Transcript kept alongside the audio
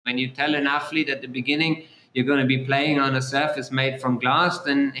When you tell an athlete at the beginning you're going to be playing on a surface made from glass,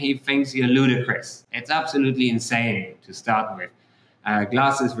 then he thinks you're ludicrous. It's absolutely insane to start with.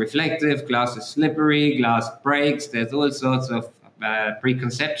 Glass is reflective, glass is slippery, glass breaks. There's all sorts of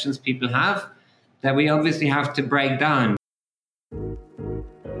preconceptions people have that we obviously have to break down.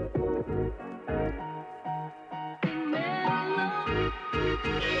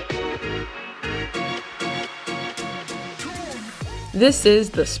 This is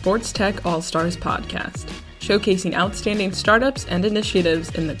the Sports Tech All-Stars podcast, showcasing outstanding startups and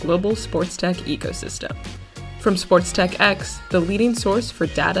initiatives in the global sports tech ecosystem. From Sports Tech X, the leading source for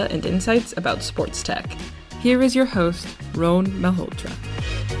data and insights about sports tech, here is your host, Ron Malhotra.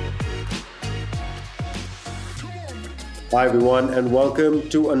 Hi everyone, and welcome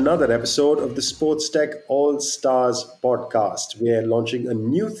to another episode of the Sports Tech All-Stars podcast. We are launching a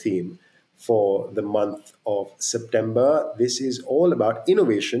new theme for the month of September. This is all about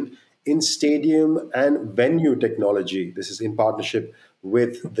innovation in stadium and venue technology. This is in partnership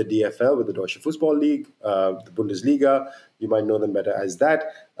with the DFL, with the Deutsche Fußball League, the Bundesliga. You might know them better as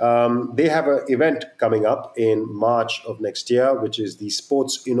that. They have an event coming up in March of next year, which is the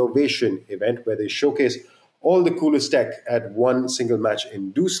Sports Innovation event, where they showcase all the coolest tech at one single match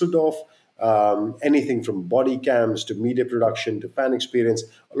in Dusseldorf. Anything from body cams to media production to fan experience.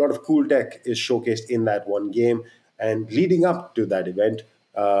 A lot of cool tech is showcased in that one game. And leading up to that event,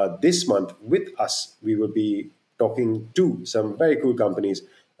 this month with us, we will be talking to some very cool companies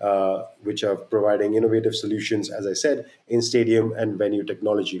which are providing innovative solutions, as I said, in stadium and venue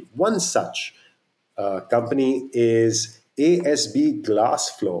technology. One such company is ASB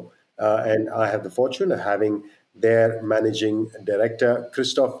GlassFloor. And I have the fortune of having their managing director,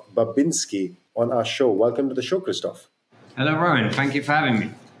 Christoph Babinski, on our show. Welcome to the show, Christoph. Hello, Rowan. Thank you for having me.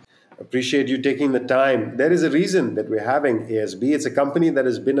 Appreciate you taking the time. There is a reason that we're having ASB. It's a company that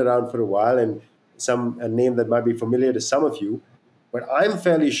has been around for a while and a name that might be familiar to some of you. But I'm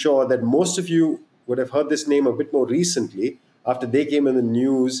fairly sure that most of you would have heard this name a bit more recently after they came in the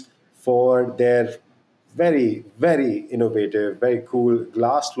news for their very, very innovative, very cool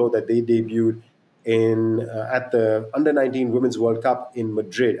GlassFloor that they debuted at the Under-19 Women's World Cup in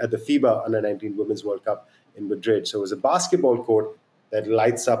Madrid, at the FIBA Under-19 Women's World Cup in Madrid. So it was a basketball court that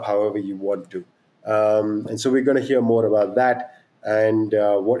lights up however you want to. And so we're going to hear more about that and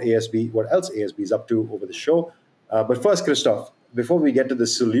what else ASB is up to over the show. But first, Christoph, before we get to the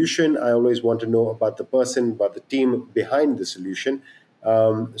solution, I always want to know about the person, about the team behind the solution.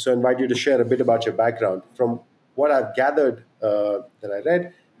 So I invite you to share a bit about your background. From what I've gathered that I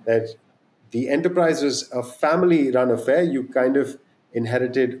read, that the enterprise was a family-run affair. You kind of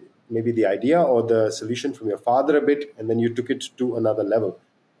inherited maybe the idea or the solution from your father a bit, and then you took it to another level.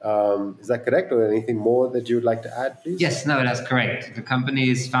 Is that correct, or anything more that you would like to add, please? Yes, no, that's correct. The company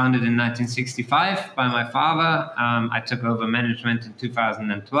is founded in 1965 by my father. I took over management in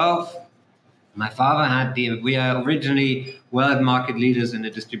 2012. My father we are originally world market leaders in the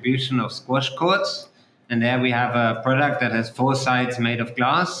distribution of squash courts. And there we have a product that has four sides made of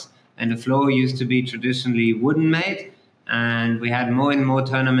glass. And the floor used to be traditionally wooden made. And we had more and more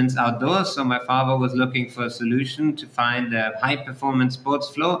tournaments outdoors. So my father was looking for a solution to find a high performance sports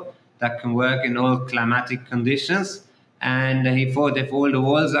floor that can work in all climatic conditions. And he thought, if all the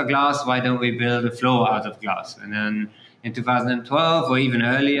walls are glass, why don't we build a floor out of glass? And then in 2012 or even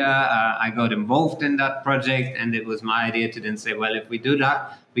earlier, I got involved in that project, and it was my idea to then say, well, if we do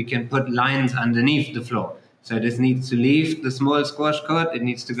that, we can put lines underneath the floor. So this needs to leave the small squash court, it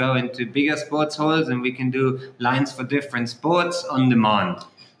needs to go into bigger sports halls, and we can do lines for different sports on demand.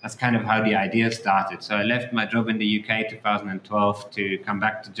 That's kind of how the idea started. So I left my job in the UK 2012 to come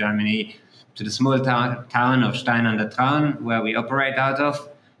back to Germany, to the small town of Stein an der Traun, where we operate out of,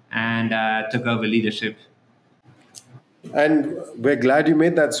 and took over leadership. And we're glad you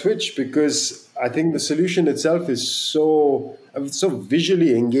made that switch, because I think the solution itself is so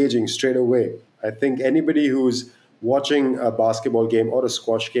visually engaging straight away. I think anybody who's watching a basketball game or a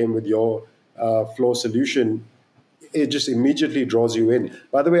squash game with your floor solution, it just immediately draws you in.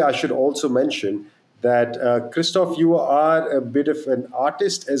 By the way, I should also mention that, Christoph, you are a bit of an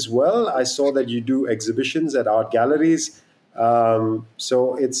artist as well. I saw that you do exhibitions at art galleries.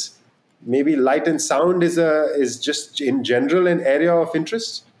 So it's maybe light and sound is just in general an area of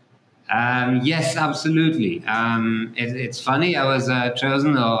interest? Yes, absolutely. It's funny. I was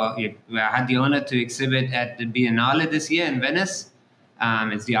chosen, or I had the honor to exhibit at the Biennale this year in Venice.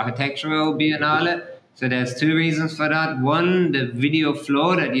 It's the architectural Biennale. So there's two reasons for that. One, the video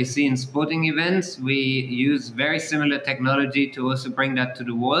floor that you see in sporting events, we use very similar technology to also bring that to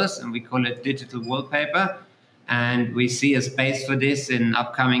the walls, and we call it digital wallpaper. And we see a space for this in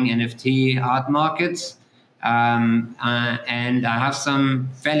upcoming NFT art markets. And I have some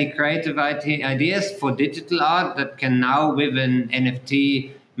fairly creative ideas for digital art that can now, with an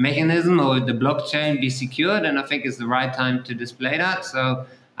NFT mechanism or with the blockchain, be secured. And I think it's the right time to display that. So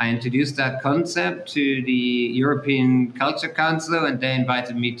I introduced that concept to the European Culture Council, and they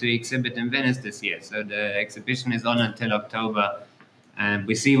invited me to exhibit in Venice this year. So the exhibition is on until October, and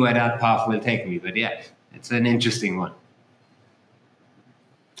we see where that path will take me. But yeah, it's an interesting one.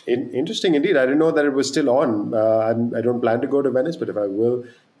 Interesting indeed. I didn't know that it was still on. I don't plan to go to Venice, but if I will,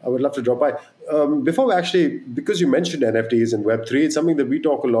 I would love to drop by. Before we actually, because you mentioned NFTs and Web3, it's something that we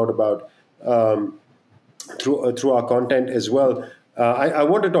talk a lot about through our content as well. I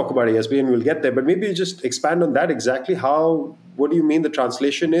want to talk about ASB, and we'll get there, but maybe just expand on that exactly. What do you mean the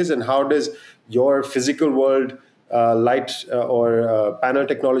translation is, and how does your physical world light or panel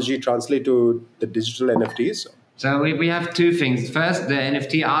technology translate to the digital NFTs? So we have two things. First, the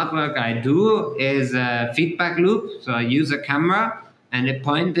NFT artwork I do is a feedback loop. So I use a camera and it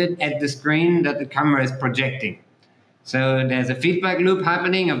pointed at the screen that the camera is projecting. So there's a feedback loop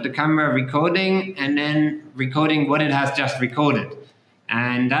happening of the camera recording and then recording what it has just recorded.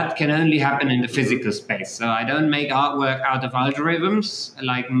 And that can only happen in the physical space. So I don't make artwork out of algorithms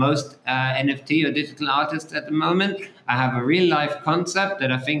like most NFT or digital artists at the moment. I have a real life concept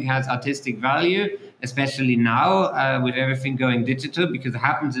that I think has artistic value, especially now with everything going digital, because it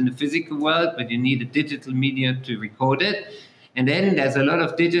happens in the physical world, but you need a digital media to record it. And then there's a lot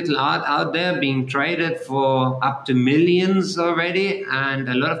of digital art out there being traded for up to millions already. And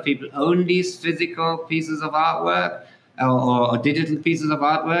a lot of people own these physical pieces of artwork or digital pieces of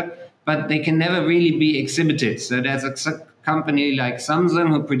artwork, but they can never really be exhibited. So there's a company like Samsung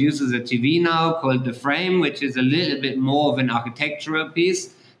who produces a TV now called The Frame, which is a little bit more of an architectural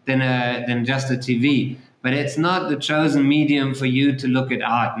piece than just a TV. But it's not the chosen medium for you to look at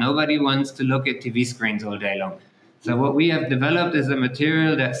art. Nobody wants to look at TV screens all day long. So what we have developed is a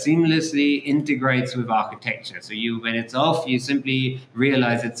material that seamlessly integrates with architecture. So when it's off, you simply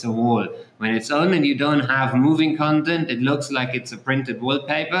realize it's a wall. When it's on and you don't have moving content, it looks like it's a printed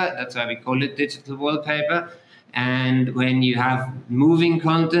wallpaper. That's why we call it digital wallpaper. And when you have moving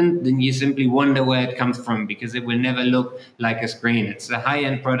content, then you simply wonder where it comes from, because it will never look like a screen. It's a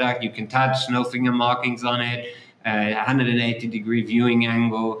high-end product. You can touch, no finger markings on it, 180-degree viewing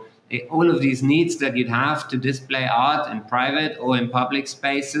angle. All of these needs that you'd have to display art in private or in public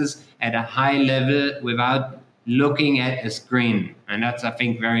spaces at a high level without looking at a screen. And that's, I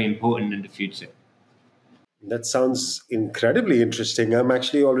think, very important in the future. That sounds incredibly interesting. I'm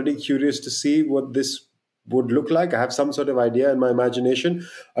actually already curious to see what this would look like. I have some sort of idea in my imagination.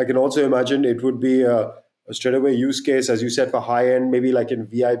 I can also imagine it would be a straightaway use case, as you said, for high-end, maybe like in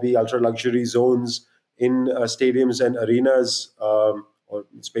VIP, ultra-luxury zones in stadiums and arenas, or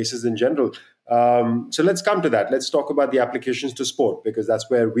spaces in general. So let's come to that. Let's talk about the applications to sport, because that's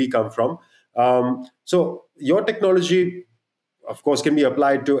where we come from. So your technology, of course, can be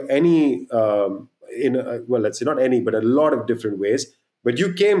applied to any, let's say not any, but a lot of different ways. But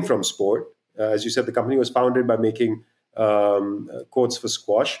you came from sport. As you said, the company was founded by making courts for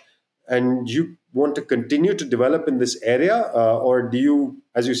squash. And you want to continue to develop in this area? Or do you,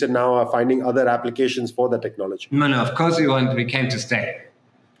 as you said, now are finding other applications for the technology? No, of course we came to stay.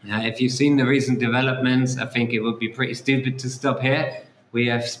 If you've seen the recent developments, I think it would be pretty stupid to stop here. We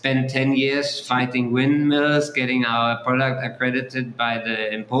have spent 10 years fighting windmills, getting our product accredited by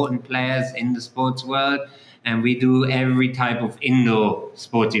the important players in the sports world. And we do every type of indoor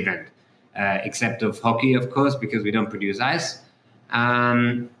sport event, except of hockey, of course, because we don't produce ice.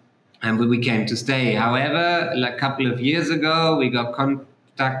 And we came to stay. However, like a couple of years ago, we got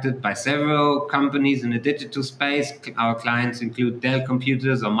contacted by several companies in the digital space. Our clients include Dell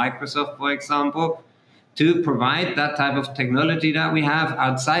Computers or Microsoft, for example, to provide that type of technology that we have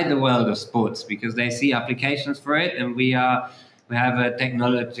outside the world of sports, because they see applications for it, and we have a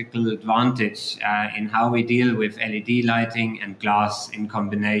technological advantage in how we deal with LED lighting and glass in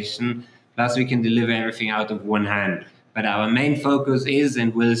combination. Plus, we can deliver everything out of one hand. But our main focus is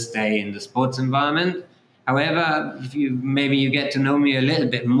and will stay in the sports environment. However, if you get to know me a little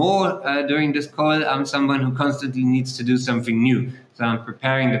bit more during this call, I'm someone who constantly needs to do something new. So I'm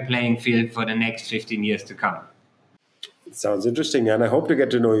preparing the playing field for the next 15 years to come. It sounds interesting, and I hope to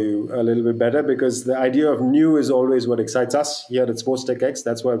get to know you a little bit better, because the idea of new is always what excites us here at Sports Tech X.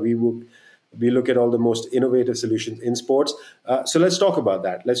 That's why we look at all the most innovative solutions in sports. So let's talk about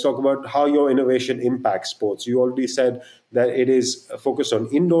that. Let's talk about how your innovation impacts sports. You already said that it is focused on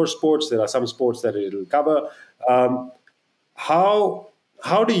indoor sports. There are some sports that it'll cover. How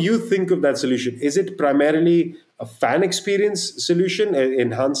How do you think of that solution? Is it primarily a fan experience solution? It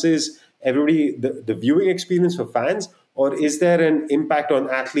enhances the viewing experience for fans, or is there an impact on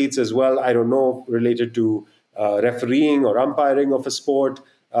athletes as well? I don't know, related to refereeing or umpiring of a sport.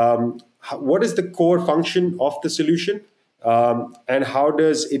 What is the core function of the solution, and how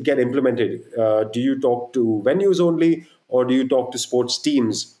does it get implemented? Do you talk to venues only, or do you talk to sports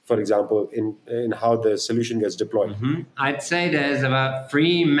teams, for example, in how the solution gets deployed? I'd say there's about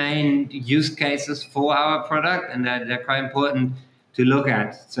three main use cases for our product, and they're quite important to look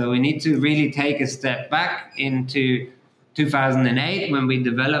at. So we need to really take a step back into 2008 when we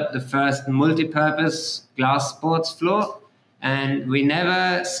developed the first multi-purpose glass sports floor, and we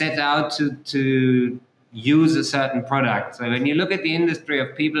never set out to use a certain product. So when you look at the industry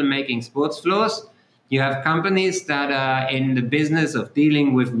of people making sports floors, you have companies that are in the business of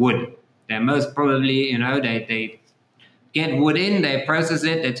dealing with wood. They're most probably, they get wood in, they process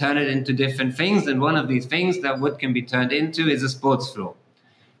it, they turn it into different things. And one of these things that wood can be turned into is a sports floor.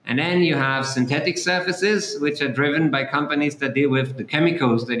 And then you have synthetic surfaces, which are driven by companies that deal with the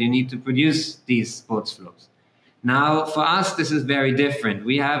chemicals that you need to produce these sports floors. Now, for us, this is very different.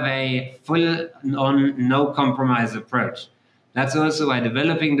 We have a full-on, no-compromise approach. That's also why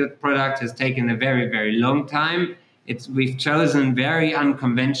developing the product has taken a very, very long time. We've chosen very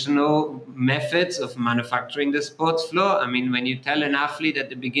unconventional methods of manufacturing the sports floor. I mean, when you tell an athlete at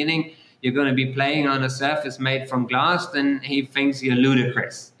the beginning you're going to be playing on a surface made from glass, then he thinks you're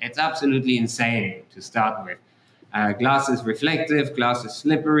ludicrous. It's absolutely insane to start with. Glass is reflective, glass is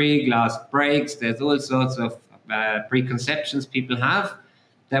slippery, glass breaks. There's all sorts of preconceptions people have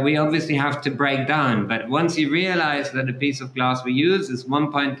that we obviously have to break down. But once you realize that the piece of glass we use is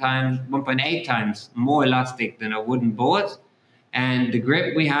 1.8 times more elastic than a wooden board, and the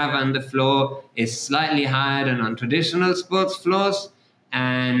grip we have on the floor is slightly higher than on traditional sports floors,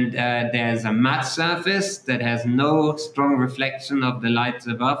 and there's a matte surface that has no strong reflection of the lights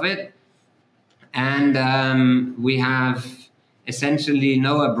above it, and we have essentially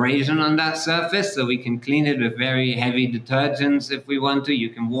no abrasion on that surface, so we can clean it with very heavy detergents if we want to. You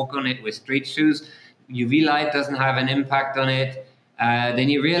can walk on it with street shoes. UV light doesn't have an impact on it. Then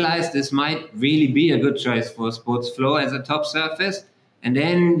you realize this might really be a good choice for a sports floor as a top surface. And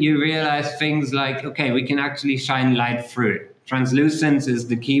then you realize things like, okay, we can actually shine light through it. Translucence is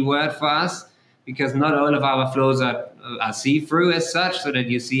the key word for us, because not all of our floors are see-through as such, so that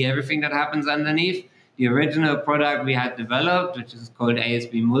you see everything that happens underneath. The original product we had developed, which is called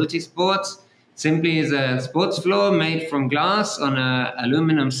ASB Multisports, simply is a sports floor made from glass on an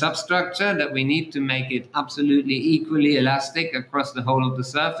aluminum substructure that we need to make it absolutely equally elastic across the whole of the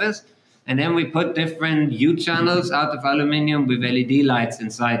surface. And then we put different U channels out of aluminium with LED lights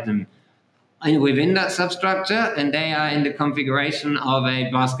inside them and within that substructure, and they are in the configuration of a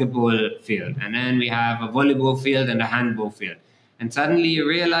basketball field. And then we have a volleyball field and a handball field. And suddenly you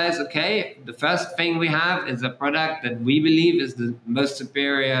realize, okay, the first thing we have is a product that we believe is the most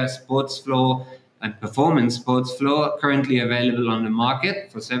superior sports floor and performance sports floor currently available on the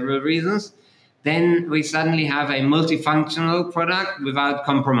market for several reasons. Then we suddenly have a multifunctional product without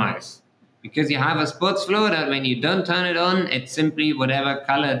compromise. Because you have a sports floor that when you don't turn it on, it's simply whatever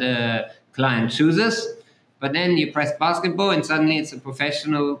color the client chooses. But then you press basketball and suddenly it's a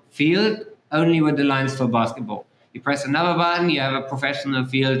professional field only with the lines for basketball. You press another button, you have a professional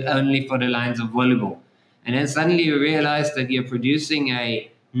field only for the lines of volleyball. And then suddenly you realize that you're producing a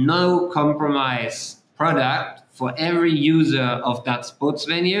no compromise product for every user of that sports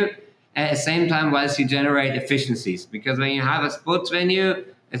venue at the same time whilst you generate efficiencies. Because when you have a sports venue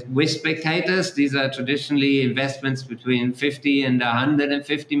with spectators, these are traditionally investments between 50 and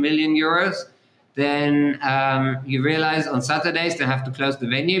 150 million euros. Then you realize on Saturdays they have to close the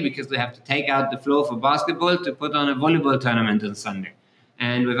venue because they have to take out the floor for basketball to put on a volleyball tournament on Sunday.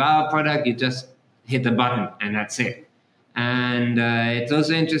 And with our product, you just hit the button and that's it. And it's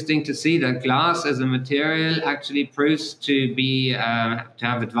also interesting to see that glass as a material actually proves to be to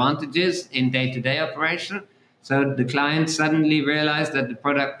have advantages in day-to-day operation. So the client suddenly realized that the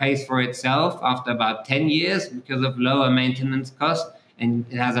product pays for itself after about 10 years because of lower maintenance costs, and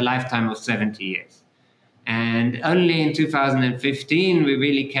it has a lifetime of 70 years. And only in 2015, we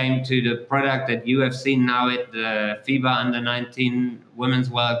really came to the product that you have seen now at the FIBA Under-19 Women's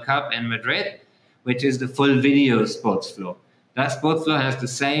World Cup in Madrid, which is the full video sports floor. That sports floor has the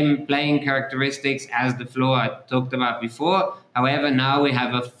same playing characteristics as the floor I talked about before. However, now we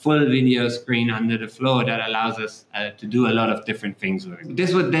have a full video screen under the floor that allows us to do a lot of different things with it.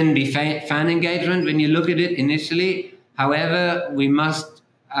 This would then be fan engagement when you look at it initially. However, we must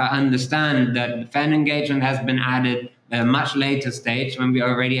understand that fan engagement has been added a much later stage when we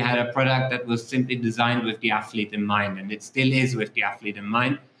already had a product that was simply designed with the athlete in mind, and it still is with the athlete in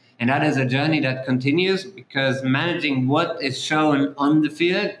mind. And that is a journey that continues, because managing what is shown on the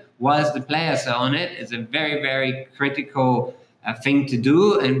field whilst the players are on it is a very, very critical thing to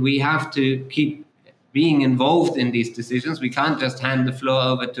do. And we have to keep being involved in these decisions. We can't just hand the floor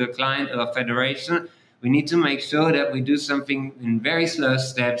over to a client or a federation. We need to make sure that we do something in very slow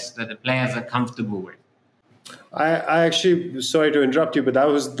steps that the players are comfortable with. I actually, sorry to interrupt you, but that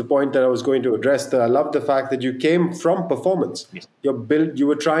was the point that I was going to address. I love the fact that you came from performance. Yes. You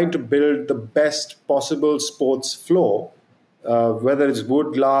were trying to build the best possible sports floor, whether it's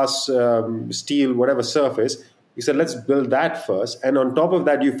wood, glass, steel, whatever surface. You said, let's build that first. And on top of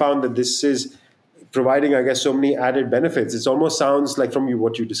that, you found that this is providing, I guess, so many added benefits. It almost sounds like from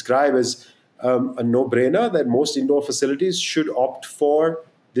what you describe as a no-brainer that most indoor facilities should opt for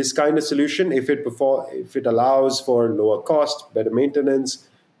this kind of solution if it allows for lower cost, better maintenance,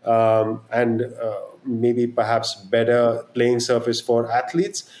 and maybe perhaps better playing surface for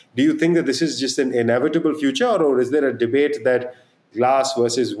athletes. Do you think that this is just an inevitable future, or is there a debate that glass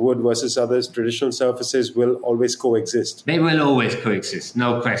versus wood versus other traditional surfaces will always coexist? They will always coexist,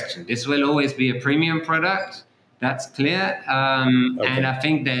 no question. This will always be a premium product, that's clear. And I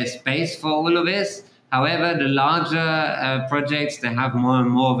think there's space for all of this. However, the larger projects, they have more and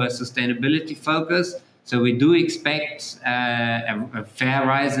more of a sustainability focus. So we do expect a fair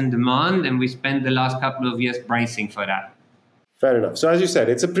rise in demand, and we spent the last couple of years bracing for that. Fair enough. So as you said,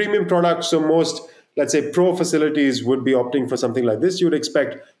 it's a premium product. So most, let's say, pro facilities would be opting for something like this, you would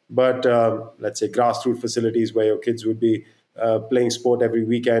expect. But let's say grassroots facilities where your kids would be playing sport every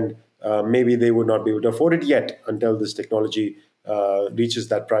weekend, maybe they would not be able to afford it yet until this technology reaches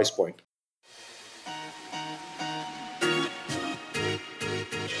that price point.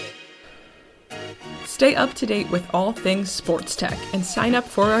 Stay up to date with all things sports tech and sign up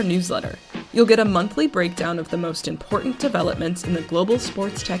for our newsletter. You'll get a monthly breakdown of the most important developments in the global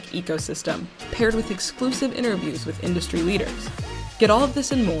sports tech ecosystem, paired with exclusive interviews with industry leaders. Get all of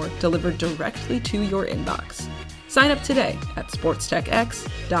this and more delivered directly to your inbox. Sign up today at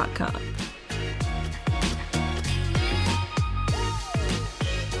sportstechx.com.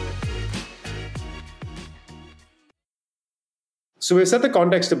 So we've set the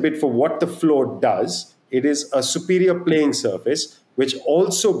context a bit for what the floor does. It is a superior playing surface, which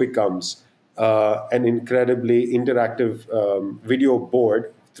also becomes an incredibly interactive video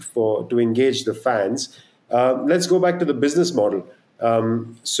board to engage the fans. Let's go back to the business model.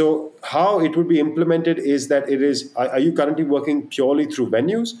 So how it would be implemented is that are you currently working purely through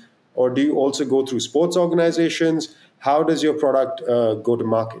venues, or do you also go through sports organizations? How does your product go to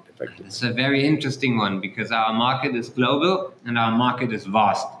market effectively? It's a very interesting one, because our market is global and our market is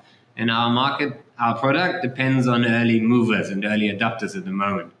vast. And our product depends on early movers and early adopters at the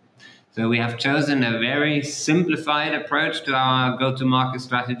moment. So we have chosen a very simplified approach to our go-to-market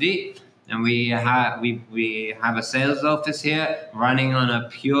strategy. And we have a sales office here running on a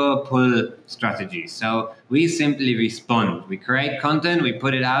pure pull strategy. So we simply respond. We create content, we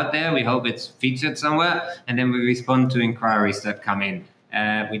put it out there, we hope it's featured somewhere, and then we respond to inquiries that come in.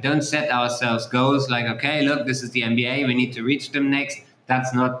 We don't set ourselves goals like, okay, look, this is the NBA, we need to reach them next.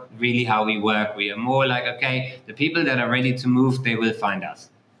 That's not really how we work. We are more like, okay, the people that are ready to move, they will find us.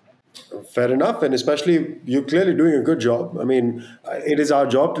 Fair enough. And especially, you're clearly doing a good job. I mean, it is our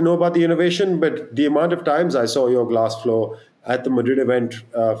job to know about the innovation, but the amount of times I saw your GlassFloor at the Madrid event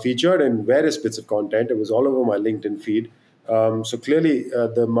featured in various bits of content, it was all over my LinkedIn feed. So clearly,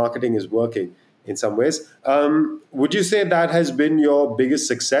 the marketing is working in some ways. Would you say that has been your biggest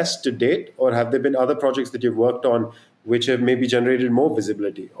success to date, or have there been other projects that you've worked on which have maybe generated more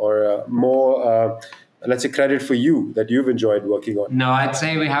visibility or more let's say, credit for you that you've enjoyed working on? No, I'd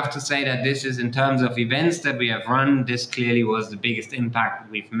say we have to say that this is, in terms of events that we have run, this clearly was the biggest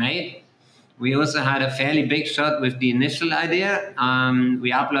impact we've made. We also had a fairly big shot with the initial idea.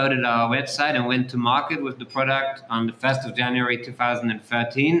 We uploaded our website and went to market with the product on the 1st of January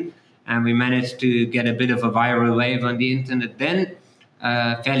 2013. And we managed to get a bit of a viral wave on the internet then,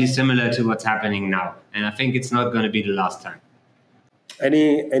 fairly similar to what's happening now. And I think it's not going to be the last time.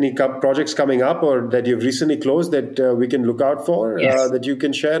 Any projects coming up or that you've recently closed that we can look out for, yes, that you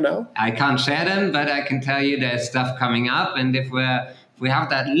can share now? I can't share them, but I can tell you there's stuff coming up. And if we have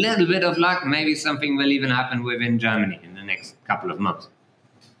that little bit of luck, maybe something will even happen within Germany in the next couple of months.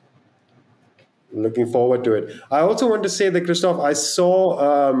 Looking forward to it. I also want to say that, Christoph, I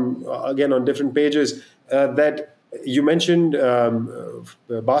saw, again, on different pages that you mentioned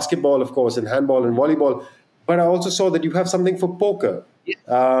basketball, of course, and handball and volleyball, but I also saw that you have something for poker. Yes.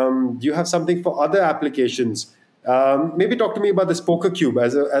 You have something for other applications. Maybe talk to me about this poker cube.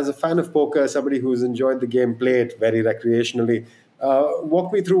 As a fan of poker, somebody who's enjoyed the game, play it very recreationally.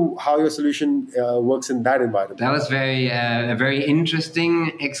 Walk me through how your solution works in that environment. That was a very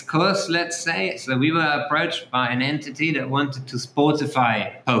interesting excursus, let's say. So we were approached by an entity that wanted to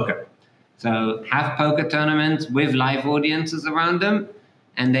sportify poker. So have poker tournaments with live audiences around them.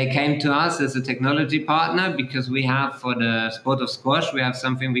 And they came to us as a technology partner because we have, for the sport of squash, we have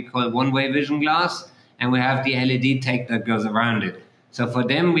something we call one-way vision glass, and we have the LED tape that goes around it. So for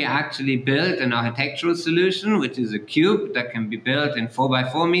them, we actually built an architectural solution, which is a cube that can be built in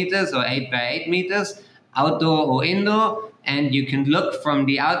 4x4 meters or 8x8 meters, outdoor or indoor. And you can look from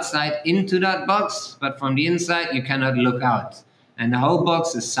the outside into that box, but from the inside, you cannot look out. And the whole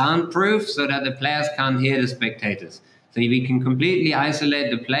box is soundproof so that the players can't hear the spectators. So we can completely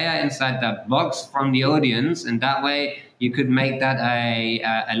isolate the player inside that box from the audience, and that way you could make that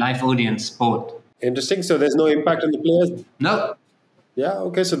a live audience sport. Interesting. So there's no impact on the players? No. Yeah,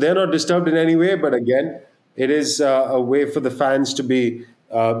 okay. So they're not disturbed in any way, but again, it is a way for the fans to be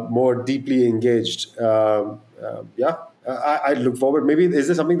more deeply engaged. I look forward. Maybe is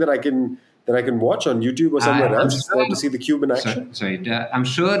there something that I can watch on YouTube or somewhere else to see the cube in action? I'm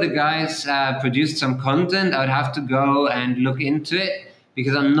sure the guys produced some content. I would have to go and look into it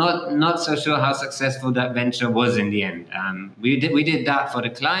because I'm not so sure how successful that venture was in the end. We did that for the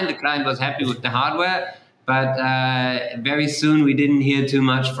client. The client was happy with the hardware, but very soon we didn't hear too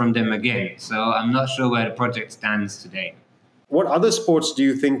much from them again. So I'm not sure where the project stands today. What other sports do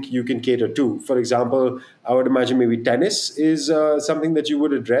you think you can cater to? For example, I would imagine maybe tennis is something that you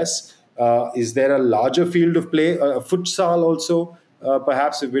would address. Is there a larger field of play? Futsal also,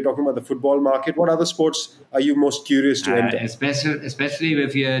 perhaps if we're talking about the football market. What other sports are you most curious to enter? Especially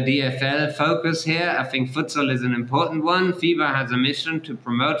with your DFL focus here, I think futsal is an important one. FIBA has a mission to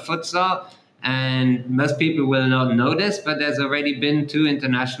promote futsal. And most people will not know this, but there's already been 2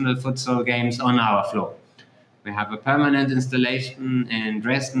 international futsal games on our floor. We have a permanent installation in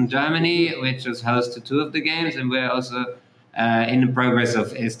Dresden, Germany, which was host to 2 of the games, and we're also in the progress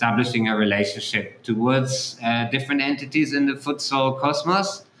of establishing a relationship towards different entities in the futsal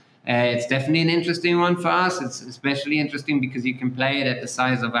cosmos. It's definitely an interesting one for us. It's especially interesting because you can play it at the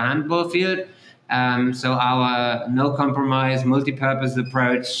size of a handball field. So our no-compromise, multi-purpose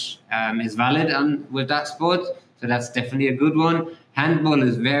approach is valid with that sport. So that's definitely a good one. Handball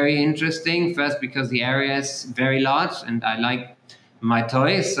is very interesting, first because the area is very large and I like my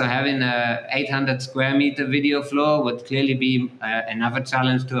toys. So having a 800 square meter video floor would clearly be another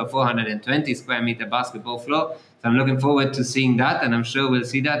challenge to a 420 square meter basketball floor. So I'm looking forward to seeing that, and I'm sure we'll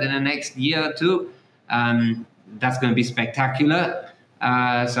see that in the next year or 2. That's going to be spectacular.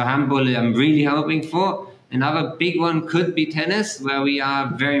 So handball I'm really hoping for. Another big one could be tennis, where we are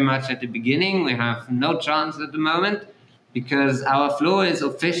very much at the beginning. We have no chance at the moment because our floor is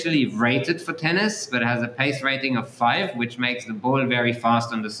officially rated for tennis, but it has a pace rating of 5, which makes the ball very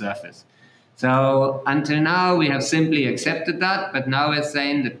fast on the surface. So until now, we have simply accepted that, but now we're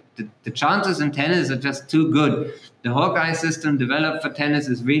saying that the chances in tennis are just too good. The Hawkeye system developed for tennis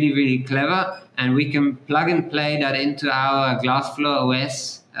is really, really clever, and we can plug and play that into our GlassFloor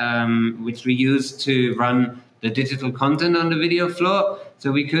OS, which we use to run the digital content on the video floor.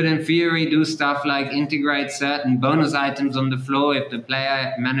 So we could, in theory, do stuff like integrate certain bonus items on the floor. If the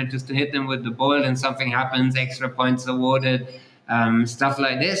player manages to hit them with the ball and something happens, extra points awarded, stuff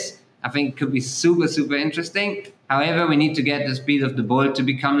like this. I think it could be super, super interesting. However, we need to get the speed of the ball to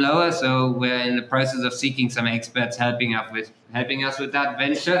become lower. So we're in the process of seeking some experts helping us with that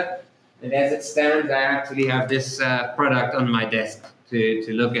venture. And as it stands, I actually have this product on my desk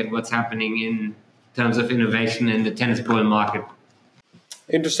to look at what's happening in terms of innovation in the tennis ball market.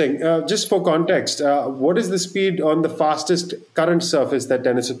 Interesting. Just for context, what is the speed on the fastest current surface that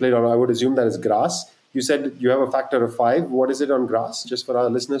tennis is played on? I would assume that is grass. You said you have a factor of 5. What is it on grass? Just for our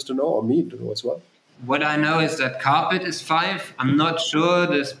listeners to know, or me to know as well. What I know is that carpet is 5. I'm not sure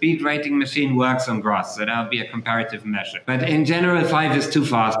the speed rating machine works on grass, so that would be a comparative measure. But in general, 5 is too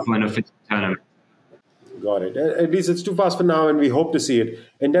fast for an official tournament. Got it. At least it's too fast for now, and we hope to see it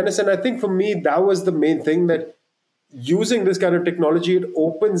in tennis. And I think for me, that was the main thing, that using this kind of technology, it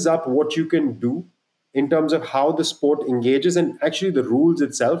opens up what you can do in terms of how the sport engages and actually the rules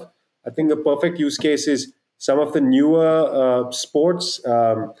itself. I think a perfect use case is some of the newer sports,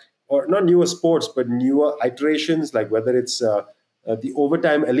 or not newer sports, but newer iterations, like whether it's the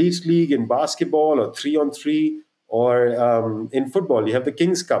overtime elite league in basketball or 3-on-3, or in football, you have the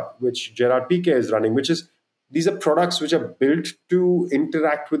Kings Cup, which Gerard Piqué is running, these are products which are built to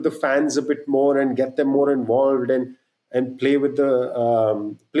interact with the fans a bit more and get them more involved and play with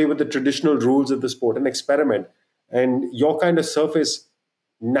the traditional rules of the sport and experiment. And your kind of surface,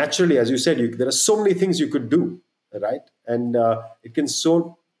 naturally, as you said, there are so many things you could do, right? And it can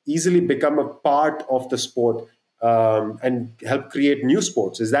so easily become a part of the sport and help create new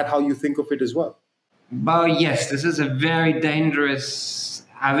sports. Is that how you think of it as well? Well, yes, this is a very dangerous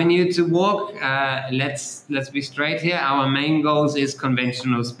avenue to walk. Let's be straight here. Our main goals is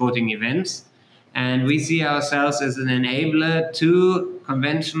conventional sporting events, and we see ourselves as an enabler to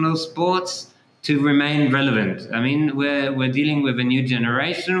conventional sports to remain relevant. I mean, we're dealing with a new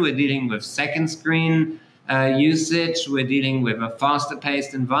generation. We're dealing with second screen usage. We're dealing with a faster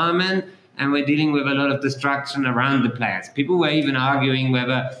paced environment, and we're dealing with a lot of distraction around the players. People were even arguing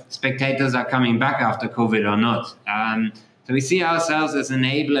whether spectators are coming back after COVID or not. So we see ourselves as an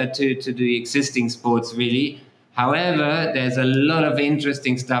enabler to the existing sports, really. However, there's a lot of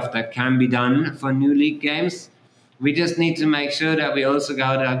interesting stuff that can be done for new league games. We just need to make sure that we also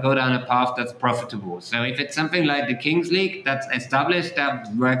go down a path that's profitable. So if it's something like the Kings League that's established,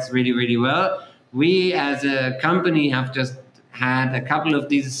 that works really, really well. We as a company have just had a couple of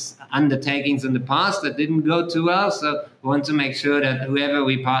these undertakings in the past that didn't go too well. So we want to make sure that whoever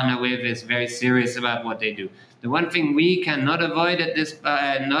we partner with is very serious about what they do. The one thing we cannot avoid at this,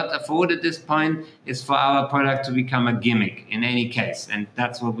 not afford at this point, is for our product to become a gimmick in any case, and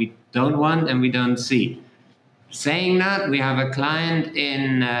that's what we don't want and we don't see. Saying that, we have a client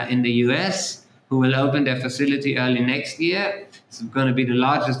in the US who will open their facility early next year. It's going to be the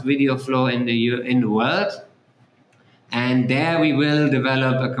largest video floor in the world. And there we will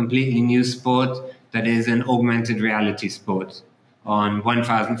develop a completely new sport that is an augmented reality sport on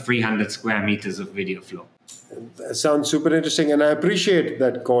 1,300 square meters of video floor. That sounds super interesting. And I appreciate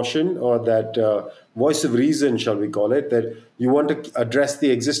that caution, or that voice of reason, shall we call it, that you want to address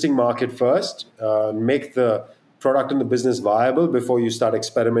the existing market first, make the product and the business viable before you start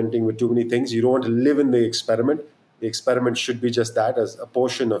experimenting with too many things. You don't want to live in the experiment. The experiment should be just that, as a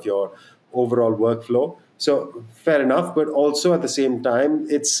portion of your overall workflow. So fair enough, but also at the same time,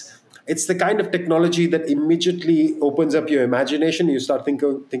 it's the kind of technology that immediately opens up your imagination. You start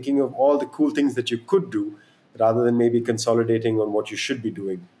thinking of all the cool things that you could do, rather than maybe consolidating on what you should be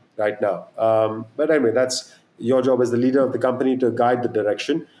doing right now. But anyway, that's your job as the leader of the company to guide the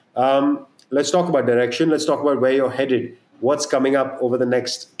direction. Let's talk about direction. Let's talk about where you're headed. What's coming up over the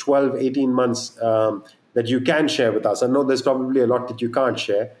next 12, 18 months that you can share with us? I know there's probably a lot that you can't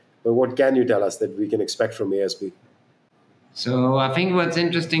share, but what can you tell us that we can expect from ASB? So I think what's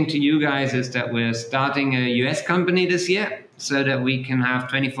interesting to you guys is that we're starting a US company this year so that we can have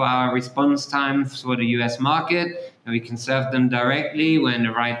 24-hour response times for the US market, and we can serve them directly. We're in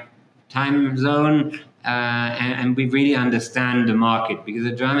the right time zone, and we really understand the market, because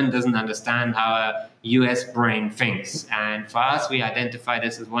a German doesn't understand how a US brain thinks. And for us, we identify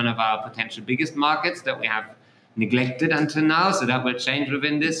this as one of our potential biggest markets that we have neglected until now, so that will change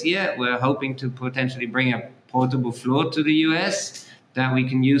within this year. We're hoping to potentially bring a portable floor to the US that we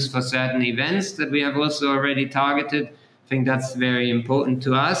can use for certain events that we have also already targeted. I think that's very important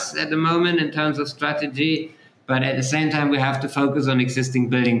to us at the moment in terms of strategy. But at the same time, we have to focus on existing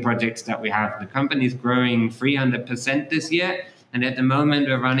building projects that we have. The company is growing 300% this year. And at the moment,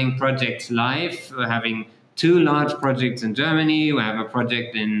 we're running projects live. We're having 2 large projects in Germany. We have a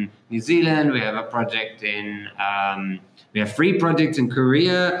project in New Zealand. We have a project we have 3 projects in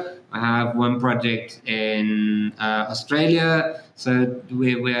Korea. I have 1 project in Australia. So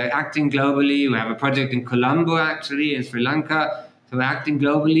we're acting globally. We have a project in Colombo, actually, in Sri Lanka. So we're acting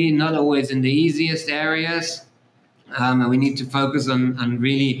globally, not always in the easiest areas. And we need to focus on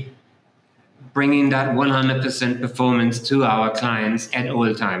really bringing that 100% performance to our clients at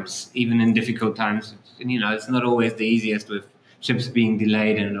all times, even in difficult times. And, it's not always the easiest with ships being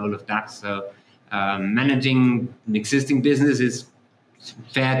delayed and all of that. So managing an existing business is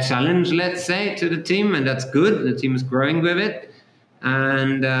a fair challenge, let's say, to the team, and that's good. The team is growing with it.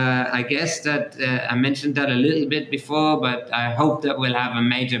 And I guess that I mentioned that a little bit before, but I hope that we'll have a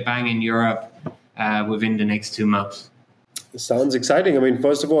major bang in Europe within the next 2 months. Sounds exciting. I mean,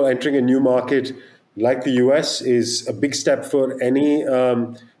 first of all, entering a new market like the US is a big step for any,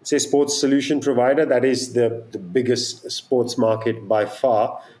 say, sports solution provider. That is the biggest sports market by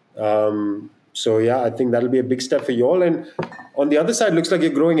far. So, yeah, I think that'll be a big step for you all. And on the other side, looks like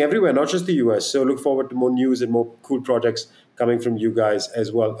you're growing everywhere, not just the US. So look forward to more news and more cool projects coming from you guys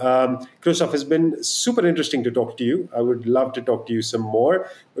as well. Christoph, it's been super interesting to talk to you. I would love to talk to you some more,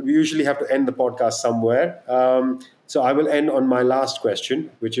 but we usually have to end the podcast somewhere. So I will end on my last question,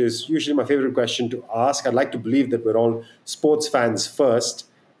 which is usually my favorite question to ask. I'd like to believe that we're all sports fans first.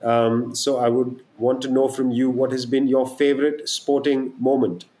 So I would want to know from you, what has been your favorite sporting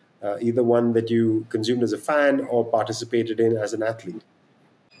moment either one that you consumed as a fan or participated in as an athlete?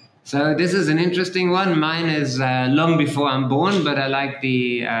 So this is an interesting one. Mine is long before I'm born, but I like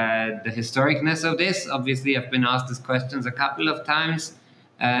the historicness of this. Obviously, I've been asked these questions a couple of times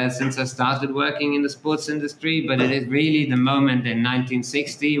since I started working in the sports industry, but it is really the moment in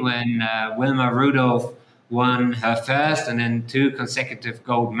 1960 when Wilma Rudolph won her first and then 2 consecutive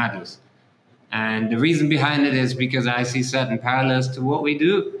gold medals. And the reason behind it is because I see certain parallels to what we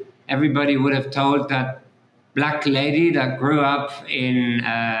do. Everybody would have told that Black lady that grew up in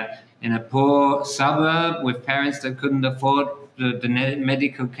a poor suburb with parents that couldn't afford the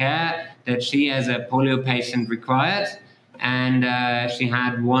medical care that she as a polio patient required. And she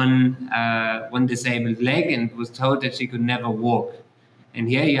had one disabled leg and was told that she could never walk. And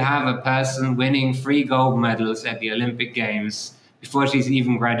here you have a person winning 3 gold medals at the Olympic Games before she's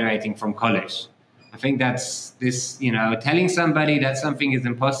even graduating from college. I think that's this, telling somebody that something is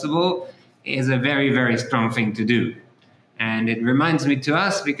impossible is a very, very strong thing to do. And it reminds me to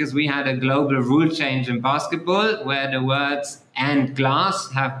us because we had a global rule change in basketball where the words "and glass"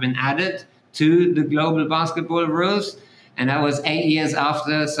 have been added to the global basketball rules. And that was 8 years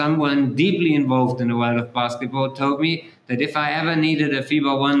after someone deeply involved in the world of basketball told me that if I ever needed a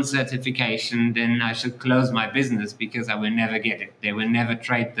FIBA 1 certification, then I should close my business because I will never get it. They will never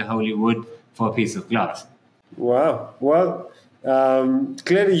trade the holy wood for a piece of glass. Wow. Well,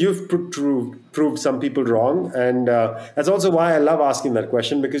 clearly you've proved some people wrong, and that's also why I love asking that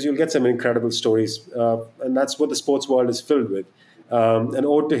question, because you'll get some incredible stories, and that's what the sports world is filled with. An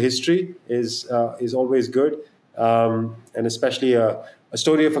ode to history is always good, and especially a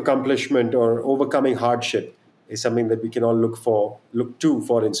story of accomplishment or overcoming hardship is something that we can all look to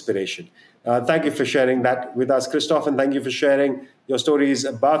for inspiration. Thank you for sharing that with us, Christoph, and thank you for sharing your stories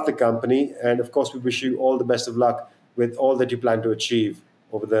about the company. And of course, we wish you all the best of luck with all that you plan to achieve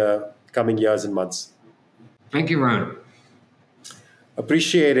over the coming years and months. Thank you, Ron.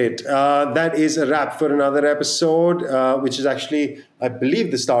 Appreciate it. That is a wrap for another episode, which is actually, I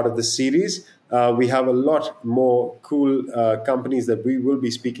believe, the start of the series. We have a lot more cool companies that we will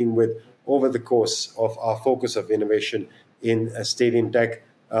be speaking with over the course of our focus of innovation in stadium tech,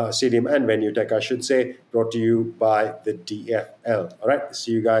 stadium and venue tech, I should say, brought to you by the DFL. All right,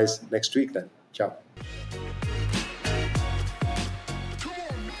 see you guys next week then. Ciao.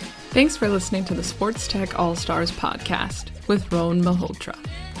 Thanks for listening to the Sports Tech All-Stars podcast with Ron Malhotra.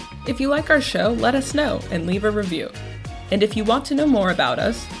 If you like our show, let us know and leave a review. And if you want to know more about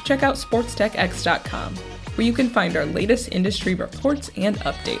us, check out sportstechx.com, where you can find our latest industry reports and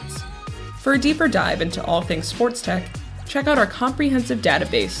updates. For a deeper dive into all things sports tech, check out our comprehensive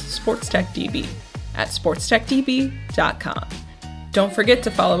database, SportsTechDB, at sportstechdb.com. Don't forget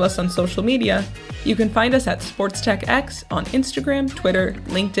to follow us on social media. You can find us at SportsTechX on Instagram, Twitter,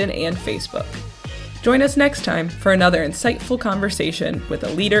 LinkedIn, and Facebook. Join us next time for another insightful conversation with a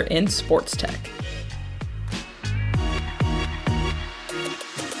leader in sports tech.